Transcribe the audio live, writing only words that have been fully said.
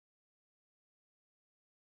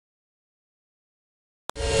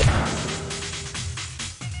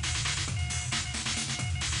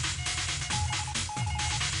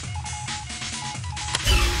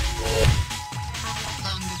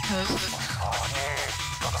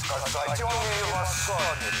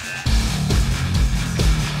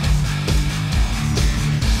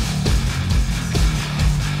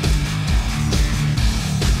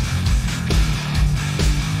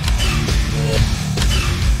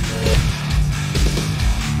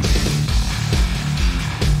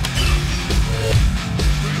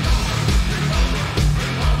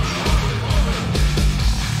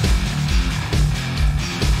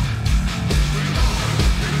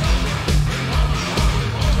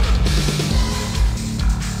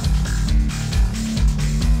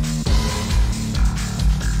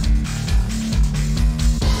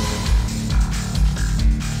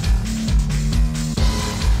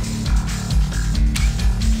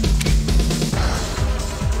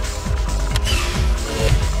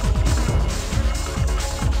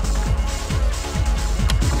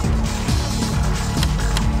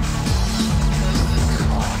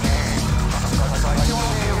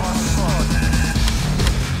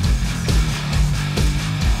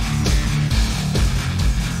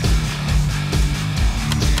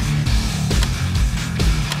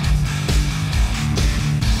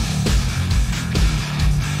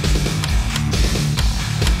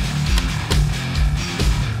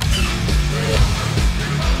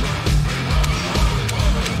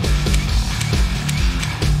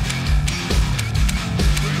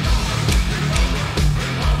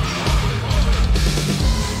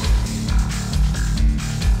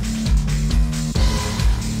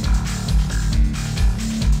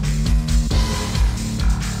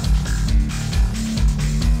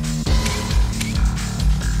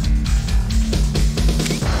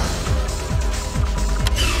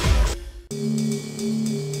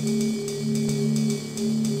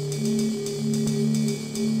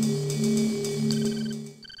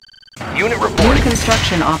Unit reporting. New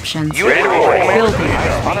construction options. Unit reporting. Building.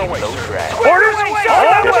 On our way. Orders!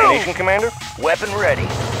 Destination, Commander. Weapon ready.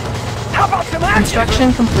 How about some action?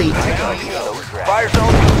 Construction complete. Fire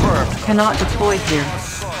zone confirmed. Cannot deploy here.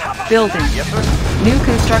 Building. Yes, sir. New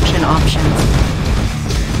construction options.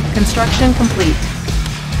 Construction complete.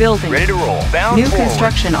 Building. Ready to roll. Bound New forward.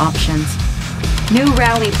 construction options. New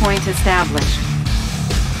rally point established.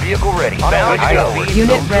 Vehicle ready. Bound forward.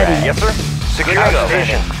 Unit ready. Yes, sir. Secure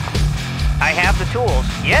position. I have the tools.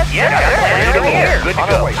 Yes, sir. Ready to roll. Good to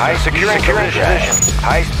go. Securing position.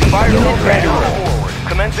 High speed. Fire Unit zone ready. forward.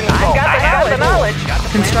 Commencing assault. I got the knowledge.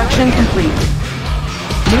 Construction complete.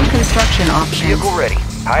 New construction options. Vehicle ready.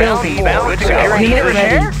 Building. Bound. Securing Unit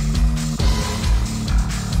position. ready.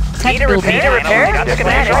 Tech building. Need a repair? Got the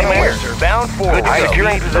schematic right here, sir. Bound forward.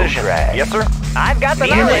 Securing position. Yes, sir. I've got the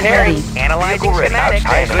Unit knowledge. ready. Analyzing Vehicle ready. schematics.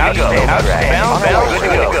 Good to go. Bound. Good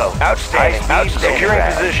to go. Outstanding. Securing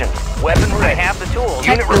position. Weapon I ready. have the tools.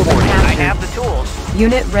 Tech Unit building reporting. I captured. have the tools.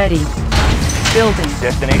 Unit ready. Building.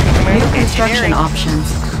 Destination, New Commander. construction options.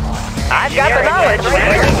 I've got the knowledge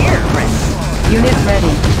right here. Unit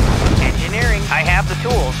ready. Engineering. I have the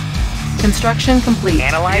tools. Construction complete.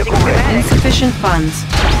 Analyzing Vehicle ready. schematics. Insufficient funds.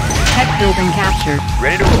 Tech building captured.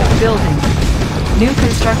 Ready to roll. Building. New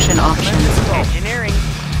construction options. Engineering.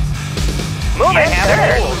 Move Yes, it, sir.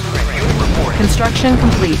 sir. Unit reporting. Construction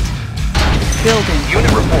complete. Building.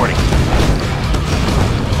 Unit reporting.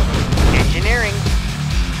 Engineering.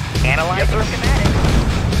 Analyzing Yes, sir. schematics.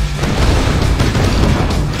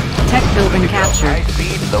 Tech building High captured.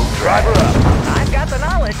 speed, low driver up. I've got the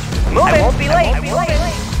knowledge. Move I it. won't be late. I won't be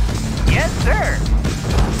late. Yes, sir.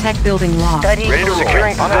 Tech building lost. Studying Ready to the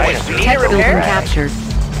securing rules. position. Need Tech a building repair? captured.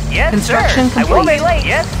 Yes, Construction sir. I won't be complete. late.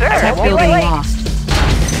 Yes, sir. I Tech won't be building late. lost.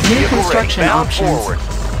 New Vehicle construction ready. Bound options. forward.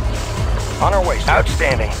 On our way, sir.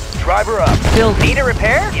 Outstanding. Driver up. Building. Need a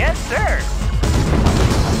repair? Yes, sir.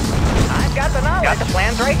 I've got the knowledge. Got the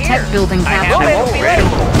plans right here. Tech building I have captured. it. Won't be Ready to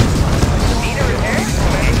late. roll. Need a repair?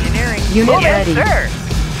 Engineering. Unit Yes, ready. sir.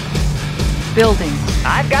 Building.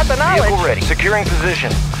 I've got the knowledge. Vehicle ready. Securing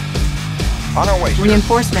position. On our way, sir.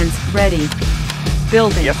 Reinforcements ready.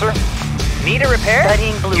 Building. Yes, sir. Need a repair?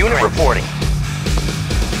 Studying Unit blueprints. reporting.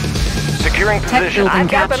 Securing Tech position. building I've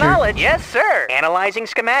got the captured. knowledge. Yes, sir. Analyzing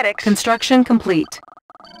schematics. Construction complete.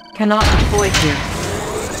 Cannot deploy here.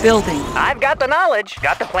 Building. I've got the knowledge.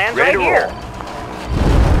 Got the plans Ready right to here.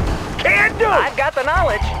 roll. Can do. I've got the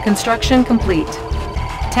knowledge. Construction complete.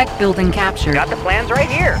 Tech building captured. Got the plans right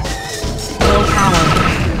here. Low power.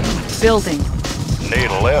 Building. Need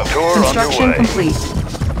a left. Tour Construction complete.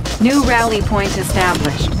 New rally point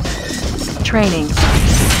established. Training.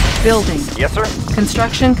 Building. Yes, sir.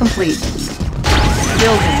 Construction complete.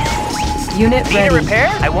 Building. Unit Need ready. a repair?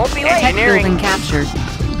 I won't be late. Tech Engineering. building captured.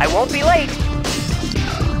 I won't be late.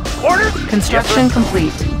 Orders? Construction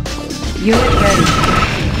complete. Unit ready.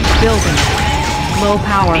 Building. Low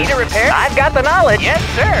power. Need a repair? I've got the knowledge. Yes,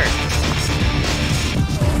 sir.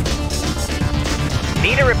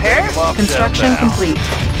 Need a repair? Construction complete.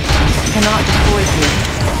 Cannot deploy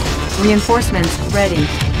here. Reinforcements ready.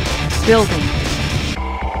 Building.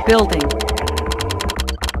 Building.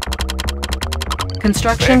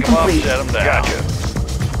 Construction complete. Gotcha.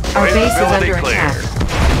 Our base is Visibility under clear.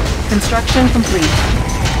 attack. Construction complete.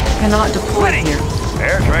 Cannot deploy here.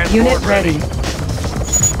 Air transport Unit ready.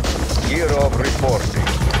 Year of reporting.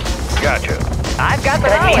 Gotcha. I've got the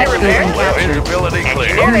Tech knowledge. building captured. Visibility clear.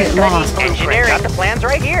 Engineering. Unit lost. Engineering. Got the plans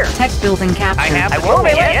right here. Tech building captured. I won't be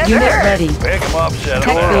late. Yes, Unit sir. ready. Pick 'em up, set 'em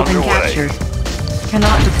Tech on building underway. captured.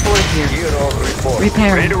 Cannot deploy here. Year of reporting.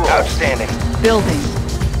 Repairing. Ready to roll. Outstanding. Building.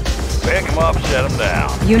 Pick 'em up, set 'em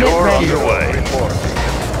down. Unit Door ready. underway.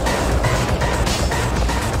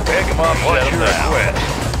 Pick 'em up, set 'em down.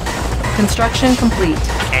 Construction complete.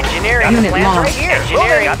 Engineering. Got the Unit plans lost. right here.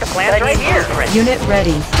 Engineering. Got the plans right here. Unit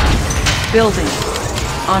ready. Building.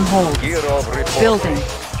 On hold. Year of reporting. Building.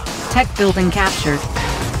 Tech building captured.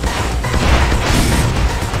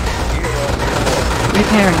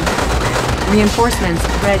 Repairing. Reinforcements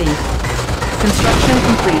ready. Construction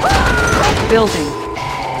complete. Building.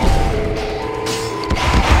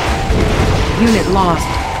 Unit lost.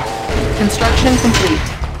 Construction complete.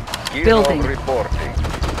 Year Building. of reporting.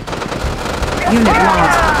 Unit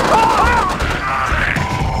lost.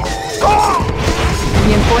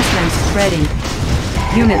 Reinforcements ready.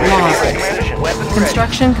 Unit lost.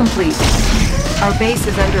 Construction complete. Our base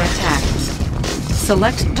is under attack.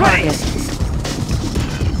 Select target.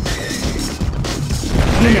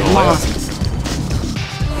 Unit lost.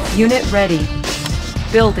 Unit ready.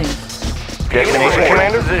 Building. Destination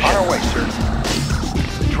commander. On our way, sir.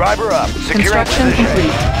 Driver up. Securing Construction position.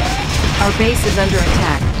 complete. Our base is under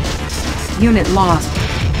attack. Unit lost.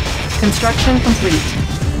 Construction complete.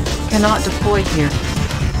 Cannot deploy here.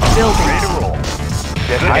 Building. Ready to roll.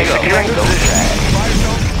 High securing position.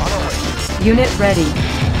 Unit ready.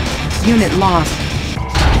 Unit lost.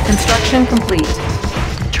 Construction complete.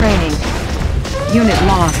 Training. Unit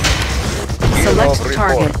lost. Select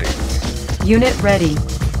target. Unit ready.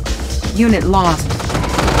 Unit lost.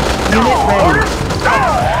 Unit ready.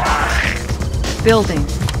 Building.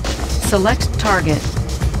 Select target.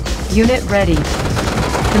 Unit ready.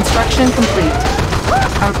 Construction complete.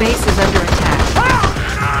 Our base is under attack.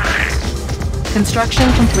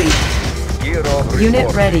 Construction complete.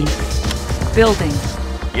 Unit ready. Building.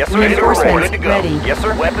 Yes, sir. Reinforcements Ready to go. ready. Yes,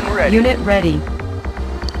 sir. Weapon ready. Unit ready.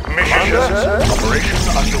 Mission operation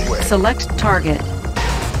underway. Select target.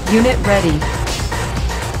 Unit ready.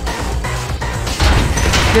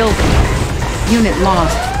 Building. Unit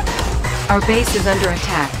lost. Our base is under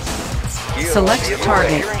attack. Select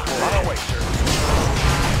target.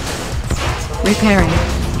 Repairing.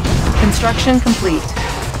 Construction complete.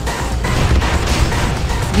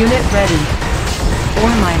 Unit ready.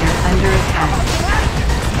 Ore miner under attack.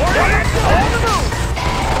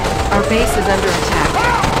 Our base is under attack.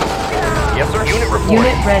 Yes, sir. Unit reporting.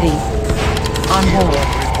 Unit ready. On hold.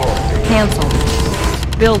 Cancel.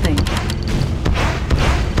 Building.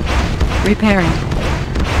 Repairing.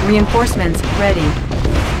 Reinforcements ready.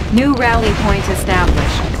 New rally point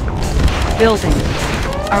established. Building.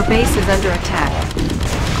 Our base is under attack.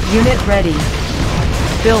 Unit ready.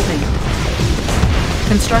 Building.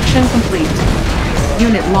 Construction complete.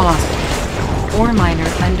 Unit lost. Ore miner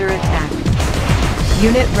under attack.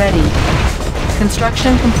 Unit ready.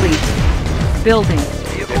 Construction complete. Building.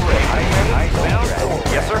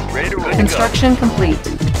 Yes, sir. Ready to roll. Construction complete.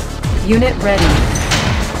 Unit ready.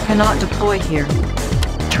 Cannot deploy here.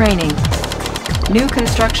 Training. New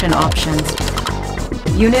construction options.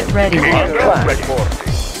 Unit ready.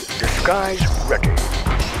 Disguise ready.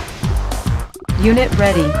 Unit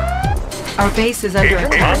ready. Our base is under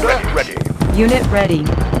attack. Ready. Unit ready.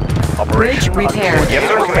 Bridge repaired. Yes,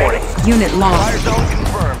 sir. Reporting. Unit lost. Zone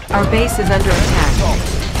confirmed. Our base is under attack.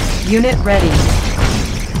 Unit ready.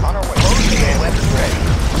 On our way. Weapon ready.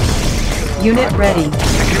 Unit ready.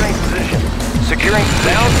 Securing position. Securing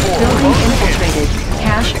down Building infiltrated.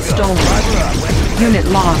 Cache stolen. Unit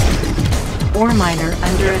lost. Ore miner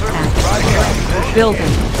under attack.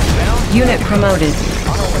 Building. Unit promoted.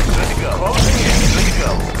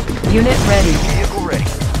 Unit ready. Vehicle ready.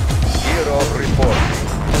 Year of reporting.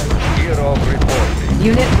 Year of reporting.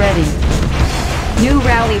 Unit ready. New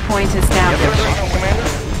rally point established.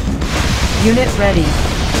 Unit ready.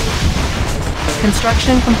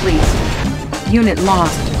 Construction complete. Unit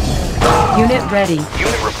lost. Unit ready.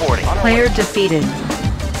 Unit reporting. Player defeated.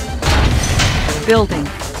 Building.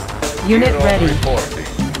 Unit ready.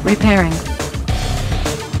 Repairing.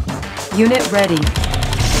 Unit ready.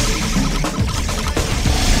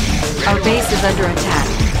 Our base is under attack.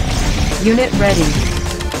 Unit ready.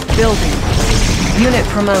 Building. Unit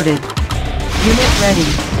promoted. Unit ready.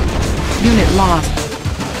 Unit lost.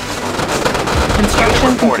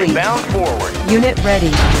 Construction complete. Bound forward. Unit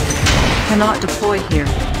ready. Cannot deploy here.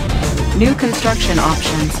 New construction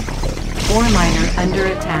options. Ore miner under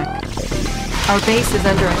attack. Our base is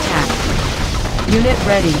under attack. Unit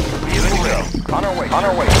ready. Vehicle ready. On our way. On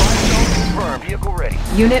our way. Confirmed. Vehicle ready.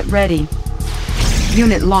 Unit ready.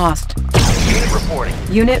 Unit lost. Unit reporting.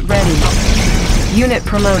 Unit ready. Unit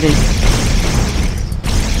promoted.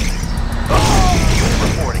 Unit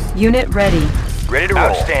reporting. Unit ready. Ready to roll.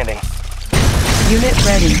 Outstanding. Unit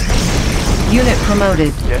ready. Unit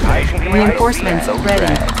promoted. Destination command. Reinforcements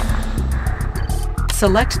ready.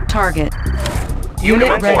 Select target.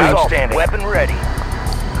 Unit ready. Outstanding. Weapon ready.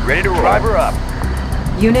 Ready to roll. Driver up.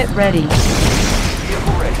 Unit ready.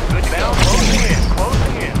 Vehicle ready. Good to go. Closing in.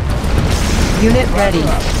 Closing in. Unit ready.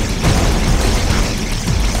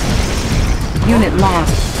 Unit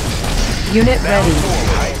lost. Unit ready.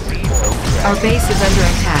 Our base is under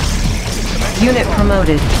attack. Unit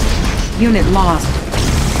promoted. Unit lost.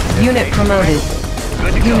 Unit promoted.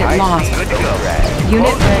 Good to go. Unit lost. Good to go.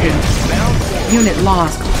 Unit ready. Unit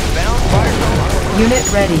lost. Unit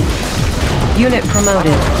ready. Unit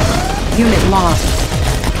promoted. Unit lost.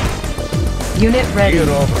 Unit ready.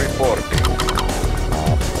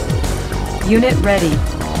 Unit ready.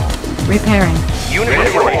 Repairing. Unit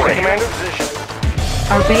reporting. Commander.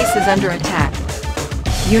 Our base is under attack.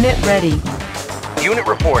 Unit ready. Unit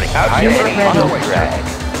reporting. Unit ready.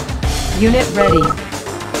 Drag. Unit ready.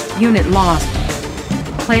 Unit lost.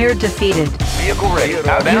 Player defeated. Vehicle ready.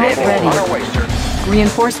 Unit ready. On our way, sir.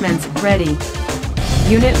 Reinforcements ready.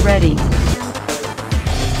 Unit ready.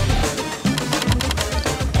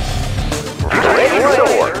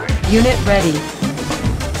 Unit ready.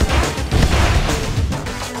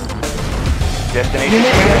 Destination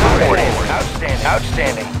Unit reporting. ready. Outstanding.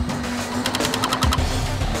 Outstanding.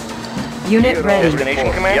 Unit ready.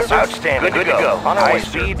 Destination commander. Yes, outstanding. Good to go. On our way,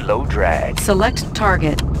 speed, low drag. Select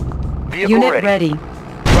target. Vehicle Unit ready.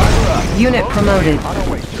 Unit promoted. On our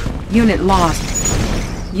way, sir. Unit lost.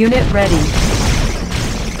 Unit ready.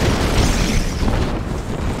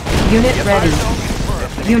 Unit ready.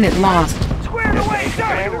 Unit lost. Squared away,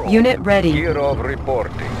 sir. Unit ready. Year of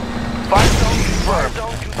reporting. Fire zone confirmed.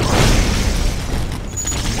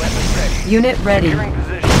 Weapon ready. Unit ready. Securing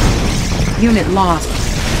position. Unit lost.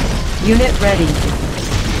 Unit ready.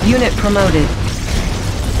 Unit promoted.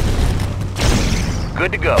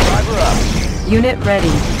 Good to go. Driver up. Unit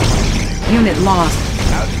ready. Unit lost.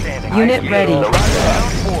 Outstanding. Unit ready. Down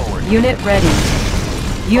forward. Unit ready.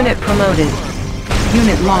 Unit promoted.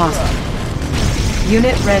 Unit lost.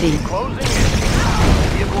 Unit ready. Closing in.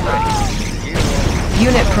 Vehicle ready.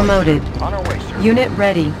 Unit promoted. On our way, sir. Unit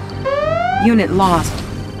ready. Unit lost.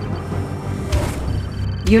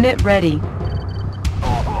 Unit ready.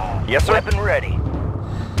 Yes, sir. Weapon ready.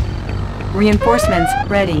 Reinforcements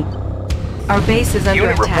ready. Our base is under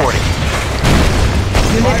Unit attack. reporting.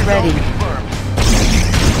 Unit ready.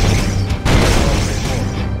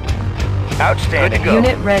 Outstanding. Good to go.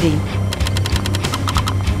 Unit ready.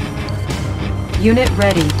 Unit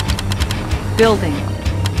ready. Building.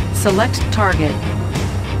 Select target.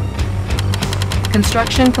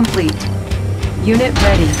 Construction complete. Unit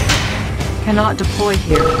ready. Cannot deploy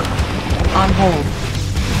here. On hold.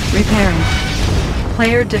 Repairing.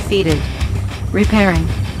 Player defeated. Repairing.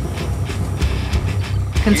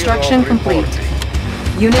 Construction complete.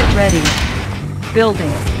 Unit ready.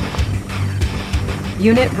 Building.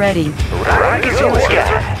 Unit ready. Rockets in the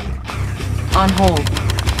sky. On hold.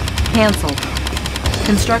 Cancelled.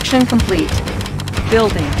 Construction complete.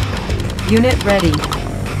 Building. Unit ready.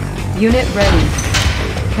 Unit ready.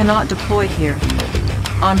 Cannot deploy here.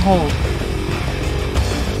 On hold.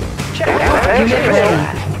 Unit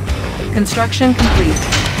ready. Construction complete.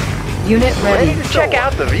 Unit ready. Check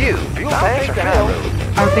out the view. Fuel tanks are filled.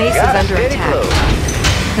 Our base is under attack.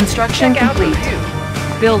 Construction complete.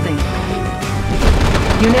 Building.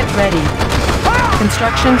 Unit ready.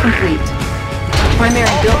 Construction complete.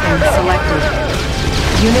 Primary building selected.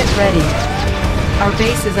 Unit ready. Our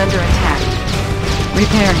base is under attack.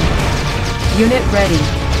 Repairing. Unit ready.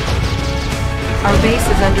 Our base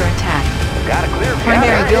is under attack. Got a clear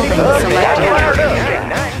Primary building selected.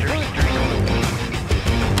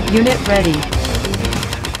 Unit ready.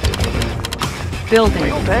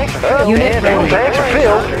 Building. Unit ready.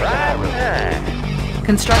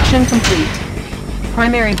 Construction complete.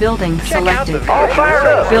 Primary building selected. All fired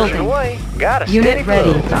up. Building. Got a Unit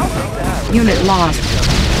ready. Unit lost.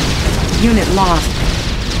 Unit lost.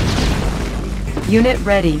 Unit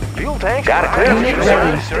ready. Fuel tanks. Got a clear Unit view,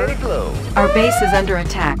 ready. sir. Steady flow. Our base is under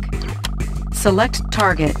attack. Select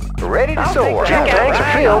target. Ready to soar. Check Fuel out tanks are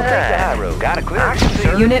right filled. on. Take the high road. Got a clear view,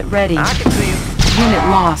 sir. Unit ready. I can see him. Unit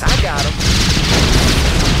lost. I got him.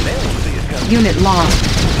 They won't see us coming. Unit lost.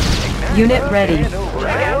 Unit ready.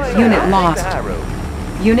 Unit lost.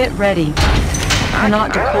 Unit ready.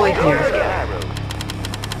 Cannot deploy here.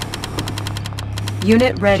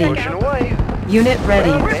 Unit ready. Pushing away. Unit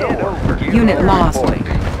ready. Unit lost.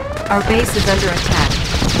 Our base is under attack.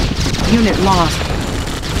 Unit lost.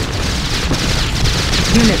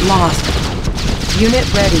 Unit lost. Unit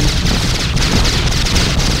ready.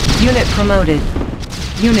 Unit promoted.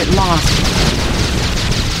 Unit lost.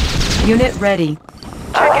 Unit ready.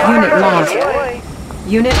 Unit lost.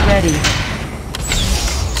 Unit ready.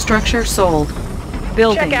 Structure sold.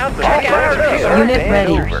 Building. Unit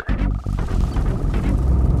ready.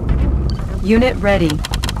 Unit ready.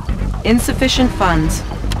 Insufficient funds.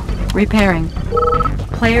 Repairing.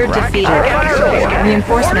 Player defeated.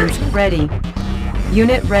 Reinforcements ready.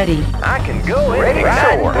 Unit ready. I can go in. Ready to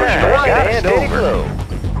soar. Stand over.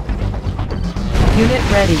 Unit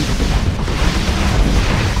ready.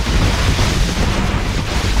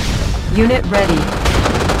 Unit ready.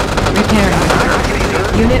 Repairing.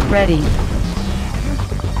 Unit ready.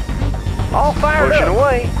 All fired up.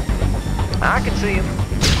 Away. I can see him.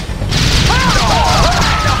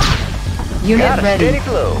 Unit Got a ready. steady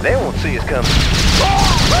flow. They won't see us coming.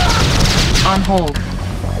 On hold.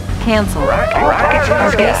 Cancel. Rockets in the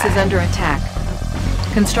Our base sky. is under attack.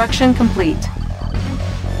 Construction complete.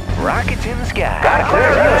 Rockets in the sky. Got a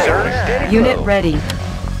clear view, sir. Steady Unit flow. ready.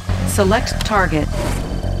 Select target.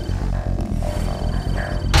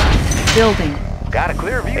 Building. Got a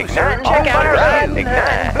clear view, sir. Ignite, check out our Riding view.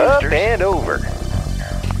 high. Up and over.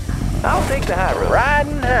 I'll take the high road.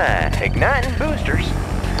 Riding high. Igniting boosters.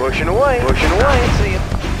 Pushing away. Pushing away. See him.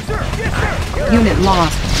 Sir, yes, sir. Unit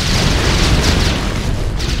lost.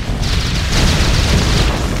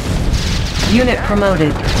 Unit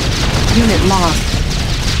promoted. Unit lost.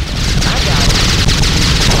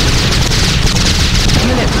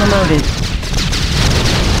 Unit promoted.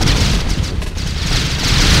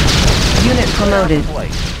 Unit promoted.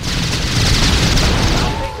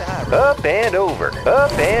 Up and over.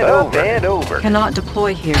 Up and over. Up and over. Cannot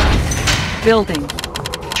deploy here. Building.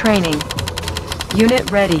 Training.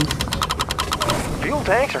 Unit ready. Fuel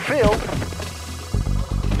tanks are filled.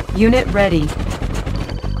 Unit ready.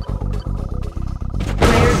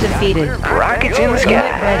 Player defeated. Rockets in the sky.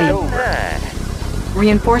 Unit ready. I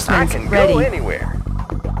Reinforcements can go ready. anywhere.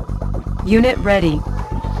 Unit ready.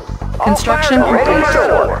 Construction All fired up. Ready to complete.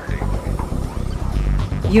 soar.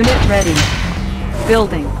 Unit ready.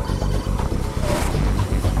 Building.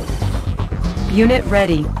 Unit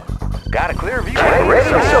ready. Got a clear view. Ready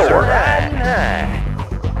to soar. Riding high.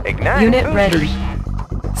 Igniting Unit boosters. ready.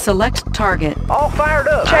 Select target. All fired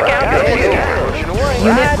up. Check out the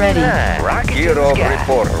Unit ready. Rockets in the sky.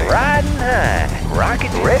 Riding high.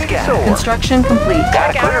 Rockets ready to soar. Construction complete.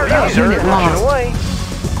 Got a clear view, sir. Unit lost. Away.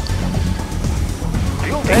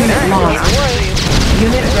 Fuel tank Unit lost. away.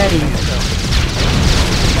 Unit ready.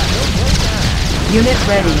 Unit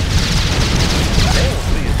ready.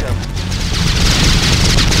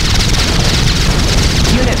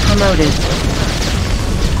 Unit promoted.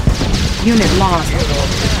 Unit lost.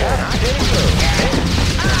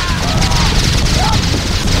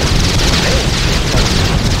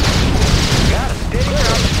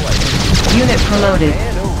 Unit promoted.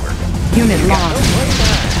 Unit lost.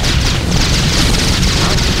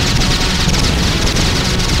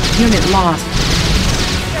 Unit lost.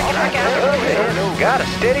 Got a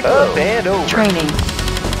steady flow. Up and over. Training.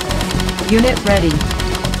 Unit ready.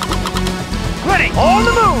 Ready. On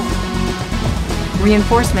the move.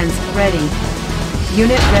 Reinforcements ready.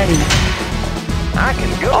 Unit ready. I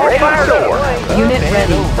can go. All fired up. Unit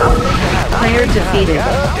ready. Player defeated.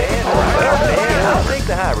 I'll take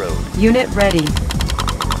the high road. Unit ready.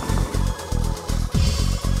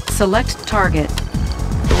 Select target.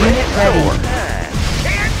 Unit ready.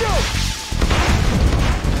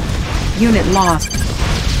 Unit lost.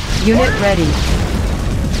 Unit ready.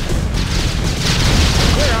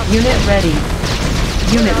 Unit ready.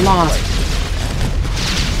 Unit lost.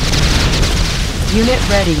 Unit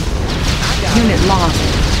ready. Unit lost.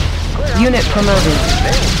 Unit promoted.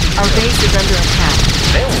 Our base is under attack.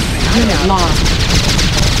 Unit lost.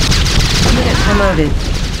 Unit promoted.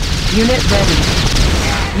 Unit ready.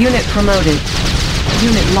 Unit promoted.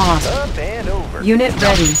 Unit lost. Up and over. Unit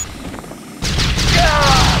ready.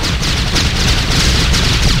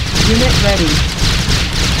 Unit ready.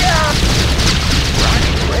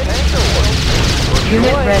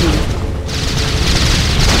 Unit ready.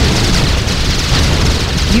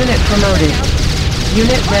 Unit promoted.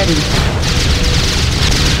 Unit ready.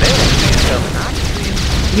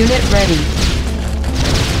 Unit ready.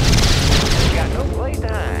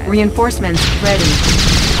 Reinforcements ready.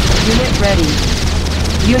 Unit ready.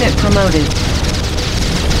 Unit promoted.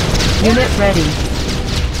 Unit ready.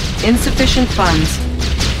 Insufficient funds.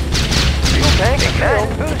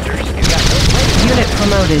 Unit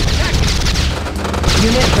promoted.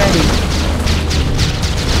 Unit ready.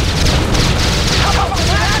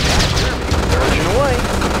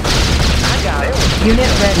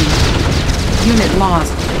 Unit ready. Unit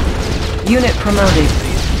lost. Unit promoted.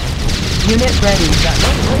 Unit ready.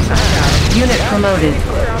 Unit promoted.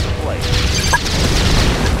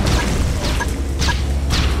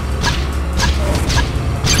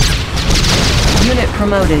 Unit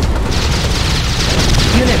promoted.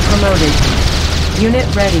 Unit promoted.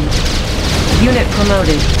 Unit ready. Unit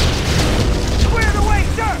promoted. Square the way,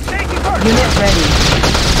 sir! Thank you, sir! Unit ready.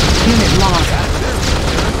 Unit lost.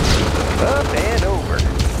 Up and over.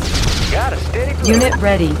 Got a steady flow. Unit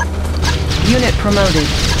ready. Unit promoted.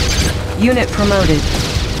 Unit promoted.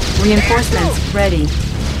 Reinforcements ready.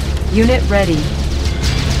 Unit ready.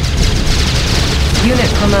 Unit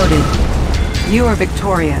promoted. You are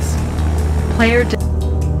victorious. Player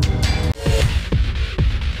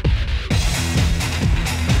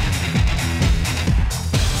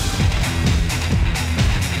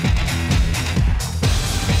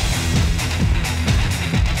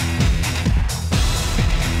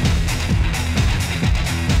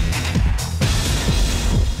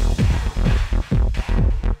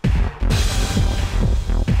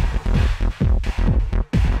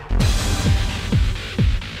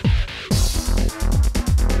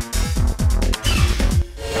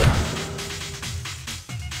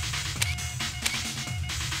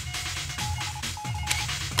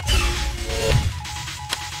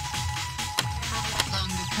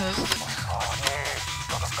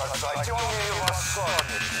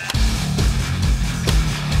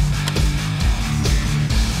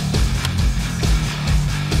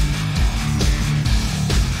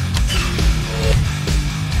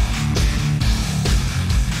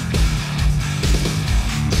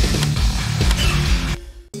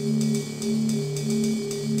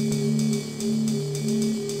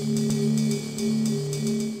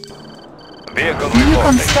New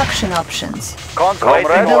construction options. Comrade,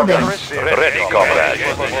 Building. ready, comrade.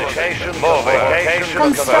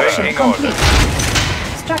 Construction complete.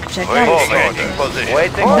 Structure garrison.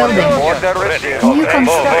 Waiting Building. order received. New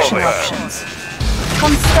construction options.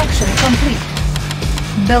 Construction complete.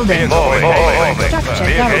 Building. Structure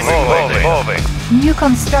garrison. New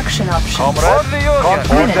construction options.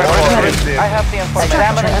 Unit ready. I have the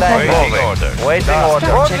Structure available. Waiting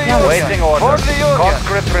order. Structure garrison. Waiting order.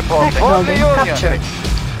 Conscript Tech reporting. building captured.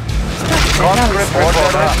 Structure Conscript garrison.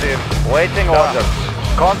 order received. Waiting order.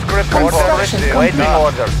 Conscript order Construction received. complete. Waiting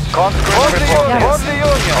order. Conscript reporting. Garrison.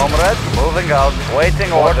 Comrades, moving out.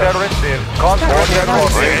 Waiting order received. Conscript Structure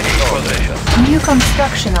reporting. New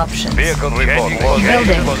construction options. reporting.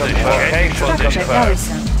 Building. Structure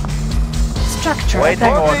garrison. Structure Waiting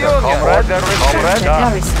order. available. Comrade, Structure comrade.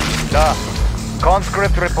 garrison.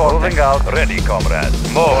 Conscript report. Moving out. Ready, comrade.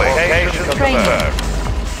 Moving. Training.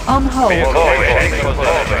 On hold.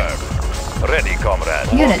 Ready, comrade.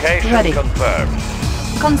 Unit ready. Confirmed.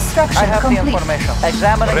 Construction complete.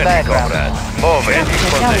 Examining Ready, comrade. Moving.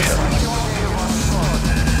 Structure garrison.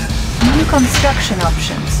 New construction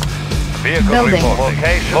options. Building.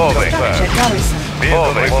 Structure garrison.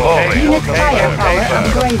 Unit firepower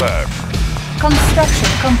upgraded.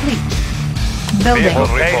 Construction complete. Building.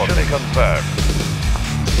 Confirmed.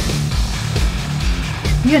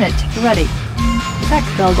 Unit ready. Tech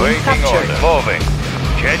building captured. Moving.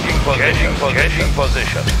 Changing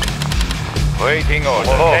position. Waiting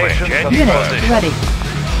order. Moving. Unit ready.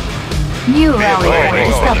 New rally point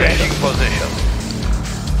established. position.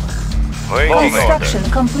 Construction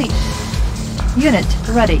complete. Unit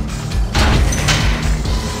ready.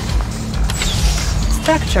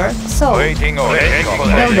 Structure sold. Waiting order.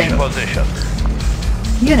 Building. Position.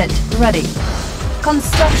 Unit ready.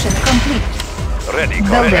 Construction complete. Ready.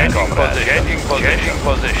 Building. Changing position.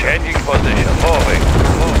 Moving.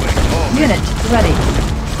 Unit ready.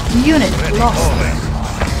 Unit lost.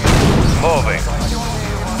 Moving.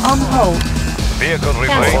 On hold. Vehicle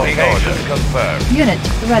Cancel. waiting order confirmed. Unit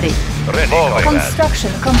ready. Ready. Comrade.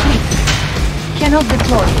 Construction complete. Cannot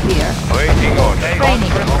deploy here. Waiting order.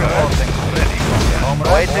 Training. Ready.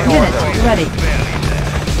 Waiting Unit ready.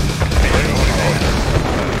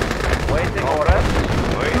 Waiting order.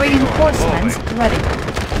 Reinforcements ready.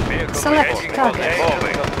 Select target.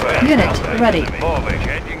 Unit ready.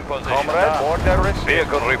 Changing position. Comrade, order received.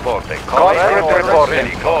 Vehicle reporting. Conscript reporting.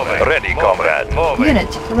 Ready, comrade. Unit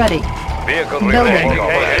ready. Vehicle Building.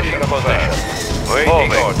 Changing position.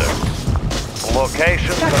 Waiting order.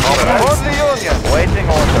 Location confirmed. For the Union. Waiting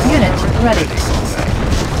order. Unit ready.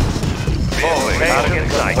 Location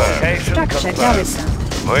confirmed. Structure garrison.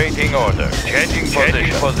 Waiting order. Changing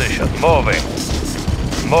position. Moving.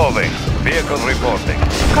 Vehicle reporting.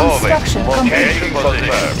 Construction Location complete.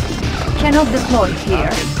 confirmed. Cannot deploy here.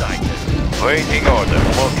 Waiting order.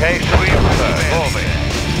 Location confirmed. Moving.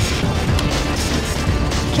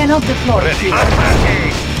 Cannot deploy here.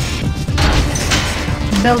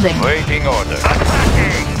 Building. Waiting order.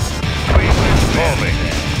 Moving.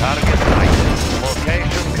 Target sighted.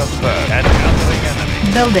 Location confirmed. And countering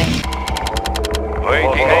enemy. Building.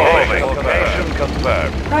 Waiting order. Location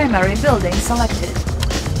confirmed. Primary building selected.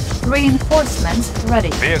 Reinforcements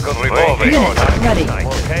ready. Vehicle revolving. Unit ready.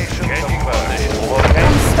 Location confirmed. Location.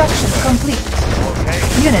 Construction complete.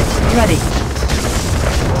 Unit ready.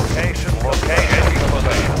 Location confirmed.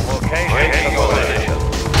 Waiting order.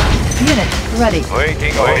 Unit ready.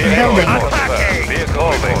 Waiting order. Building. Vehicle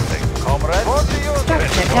reporting. Comrade. For the Union.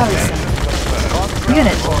 Structure garrison.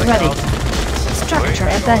 Unit ready. Structure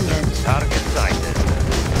abandoned. Target sighted.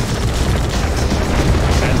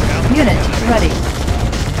 Unit ready.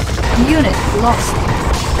 Unit lost.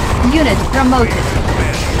 Unit promoted.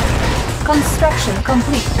 Construction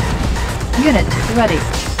complete. Unit ready.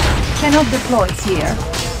 Cannot deploy here.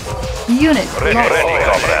 Unit Ready, lost.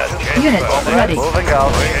 comrade. Unit ready. Moving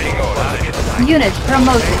out. Waiting order. Unit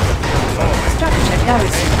promoted. Structure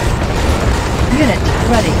garrison. Unit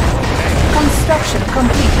ready. Construction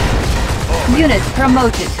complete. Unit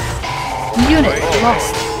promoted. Unit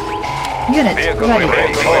lost. Unit Vehicle ready.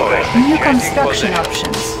 reporting. New construction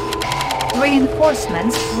options.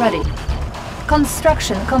 Reinforcements ready.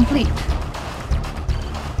 Construction complete.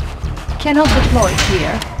 Cannot deploy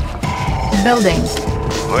here. Building.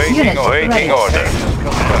 Unit ready. Waiting order.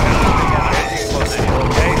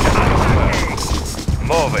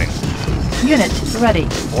 Moving. Unit ready.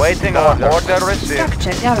 Waiting order. Order received.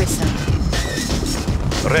 Structure garrison.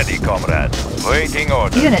 Ready, comrade. Waiting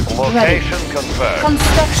order. Unit ready. Location confirmed.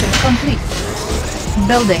 Construction complete.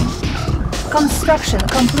 Building. Construction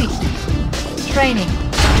complete. Training.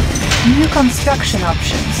 New construction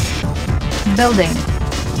options. Building.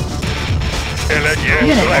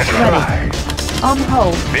 Unit ready. On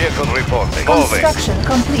hold. Vehicle reporting. Moving. Construction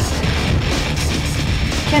complete.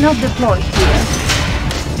 Cannot deploy here.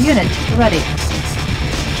 Unit ready.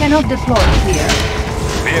 Cannot deploy here.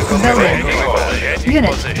 Vehicle Building. reporting.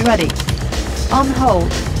 Unit ready. On hold.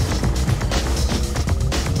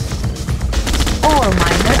 Ore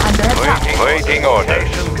miner under attack. Waiting order.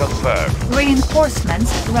 Location confirmed.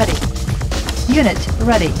 Reinforcements ready. Unit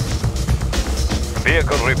ready.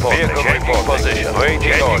 Vehicle reporting. Changing position.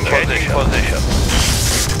 Waiting order. Changing position.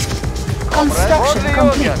 Construction For the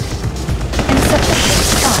complete. Union. Insufficient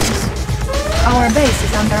funds. Our base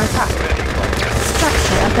is under attack.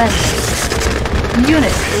 Structure abandoned.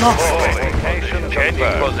 Unit lost. Location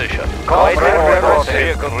changing position. Comrade reporting.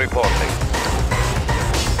 Vehicle reporting.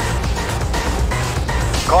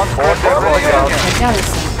 Conscript reporting out. The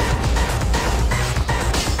garrison.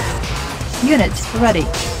 Unit ready.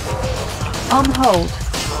 On hold.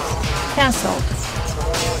 Cancelled.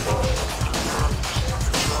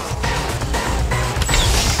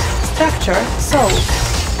 Structure sold.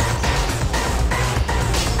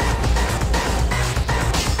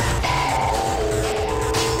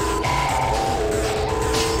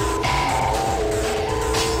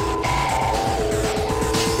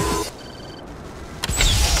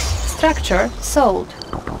 Structure sold.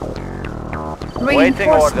 Waiting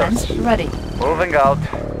Reinforcements ready. Moving out.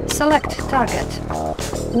 Select target.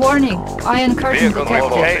 Warning, iron curtain Vehicle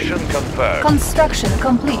detected. location confirmed. Construction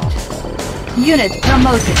complete. Unit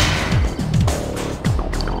promoted.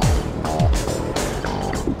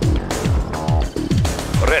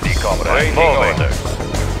 Ready, comrade. Waiting order.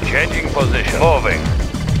 Changing position. Moving.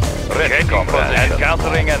 Ready, comrade.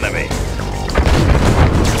 Encountering enemy.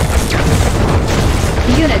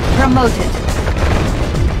 Unit promoted.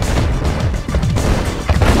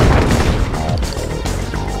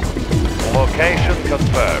 Location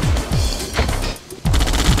confirmed.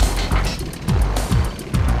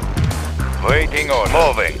 Waiting order.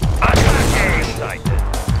 Moving. Attacking. Sighted.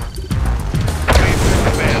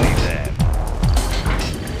 We're barely there.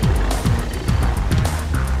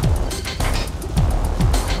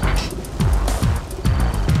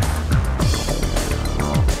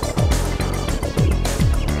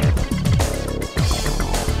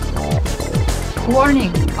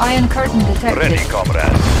 Warning, iron curtain detected. Ready,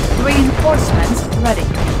 comrade. Reinforcements ready.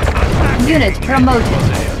 Unit promoted.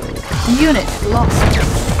 Unit lost.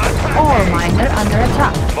 Ore miner under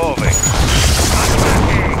attack. Moving.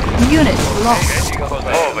 Unit lost.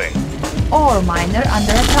 Moving. Ore miner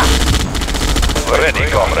under attack. Ready,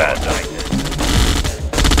 comrade.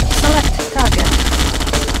 Select target.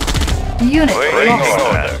 Unit Waiting lost.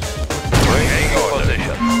 order. Waiting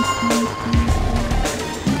position.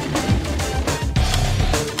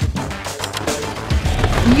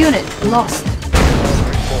 Unit lost.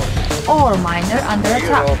 Ore miner under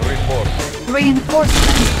attack.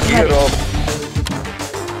 Reinforcements ready.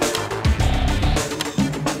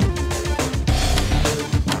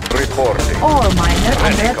 Reporting. Ore miner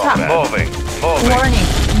under attack. Moving. Moving. Warning,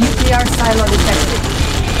 nuclear silo detected.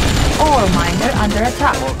 Ore miner under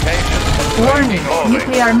attack. Location. Warning, Moving.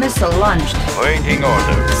 nuclear missile launched. Waiting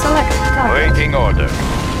order. Select target. Waiting order.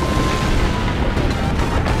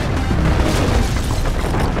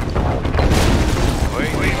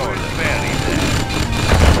 Waiting order. Very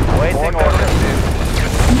there. Waiting order.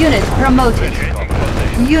 Unit promoted. Changing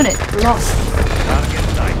position. Unit lost. Target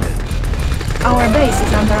sighted. Our base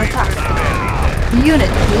is under attack.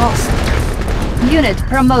 Unit lost. Unit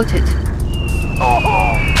promoted.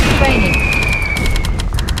 Training.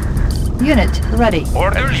 Unit ready.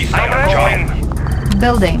 Orders. Comrade.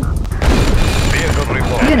 Building. Vehicle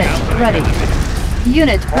report. Unit ready.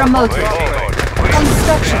 Unit promoted. Waiting order.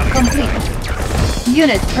 Construction complete.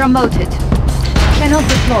 Unit promoted. Cannot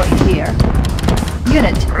deploy here.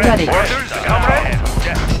 Unit ready. Orders. Comrade.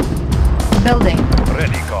 Building.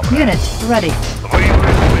 Ready, comrade. Unit ready.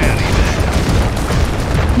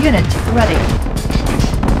 Unit ready.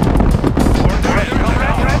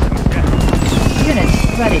 Unit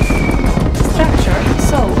ready. Structure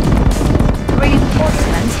sold.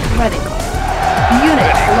 Reinforcements ready.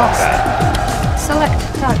 Unit lost. Select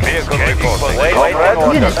target. Vehicle reporting. Waiting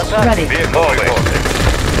order. Unit ready. Vehicle reporting.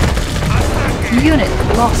 Unit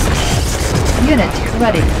lost. Unit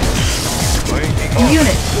ready.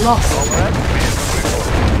 Unit lost.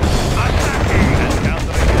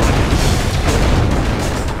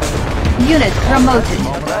 Unit promoted.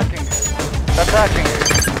 Attacking.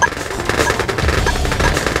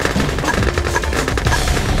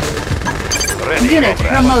 Ready, Unit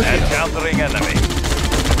comrade. promoted. Encountering enemy.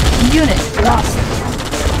 Unit lost.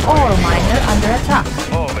 Ore miner under attack.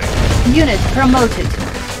 Moving. Unit promoted.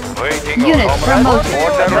 Waiting Unit order. promoted.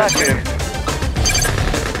 Directive.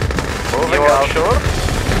 Moving offshore.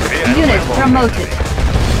 Vehicle Unit reporting. promoted.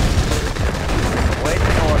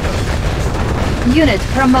 Waiting order. Unit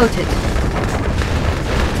promoted.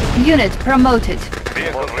 Unit promoted.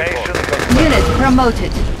 Vehicle Location reporting. confirmed. Unit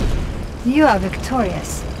promoted. You are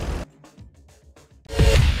victorious.